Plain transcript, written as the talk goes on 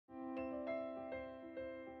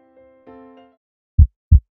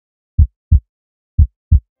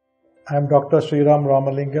I am Dr. Sriram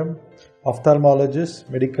Ramalingam, Ophthalmologist,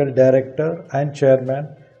 Medical Director and Chairman,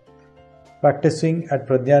 practicing at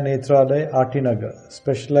Pradnya Nethralaya, Nagar,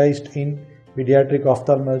 specialized in pediatric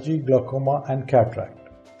ophthalmology, glaucoma and cataract.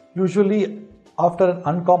 Usually, after an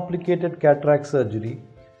uncomplicated cataract surgery,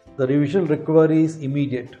 the visual recovery is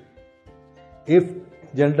immediate if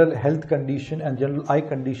general health condition and general eye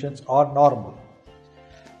conditions are normal.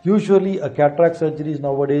 Usually, a cataract surgery is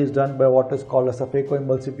nowadays done by what is called as a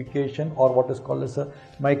phacoemulsification or what is called as a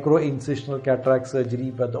microincisional cataract surgery,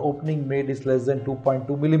 where the opening made is less than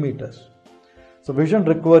 2.2 millimeters. So, vision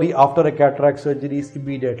recovery after a cataract surgery is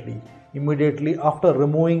immediately after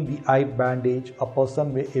removing the eye bandage, a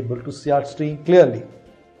person may able to start seeing clearly.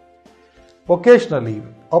 Occasionally,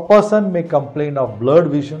 a person may complain of blurred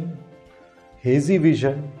vision, hazy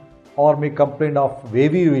vision, or may complain of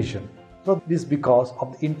wavy vision. So this is because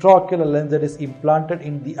of the introccular lens that is implanted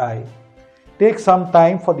in the eye. Takes some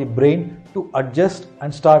time for the brain to adjust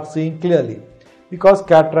and start seeing clearly. Because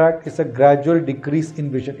cataract is a gradual decrease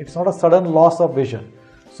in vision. It's not a sudden loss of vision.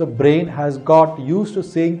 So brain has got used to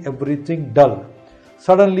seeing everything dull.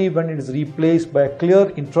 Suddenly when it is replaced by a clear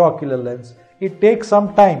intraocular lens, it takes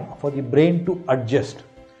some time for the brain to adjust.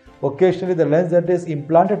 Occasionally the lens that is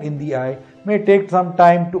implanted in the eye may take some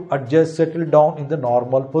time to adjust, settle down in the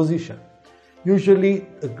normal position. Usually,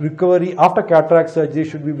 recovery after cataract surgery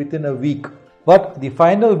should be within a week, but the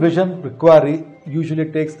final vision recovery usually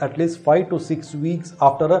takes at least 5 to 6 weeks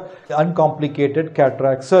after an uncomplicated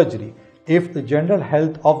cataract surgery, if the general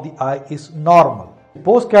health of the eye is normal.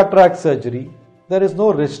 Post-cataract surgery, there is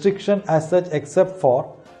no restriction as such except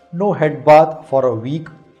for no head bath for a week,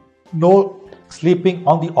 no sleeping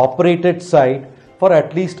on the operated side for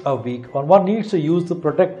at least a week, and one needs to use the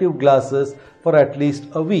protective glasses for at least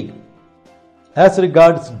a week. As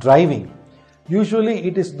regards driving, usually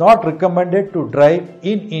it is not recommended to drive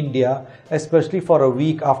in India, especially for a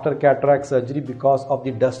week after cataract surgery because of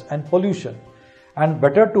the dust and pollution, and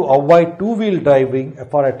better to avoid two-wheel driving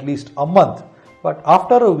for at least a month. But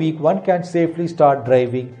after a week, one can safely start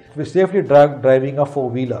driving, driving a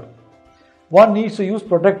four-wheeler. One needs to use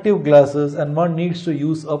protective glasses and one needs to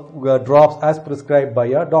use drops as prescribed by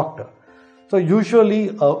a doctor. So usually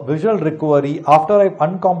a visual recovery after an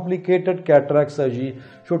uncomplicated cataract surgery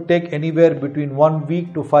should take anywhere between 1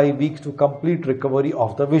 week to 5 weeks to complete recovery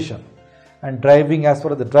of the vision. And driving, as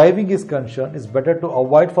far as the driving is concerned, is better to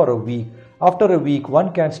avoid for a week. After a week,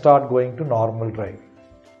 one can start going to normal driving.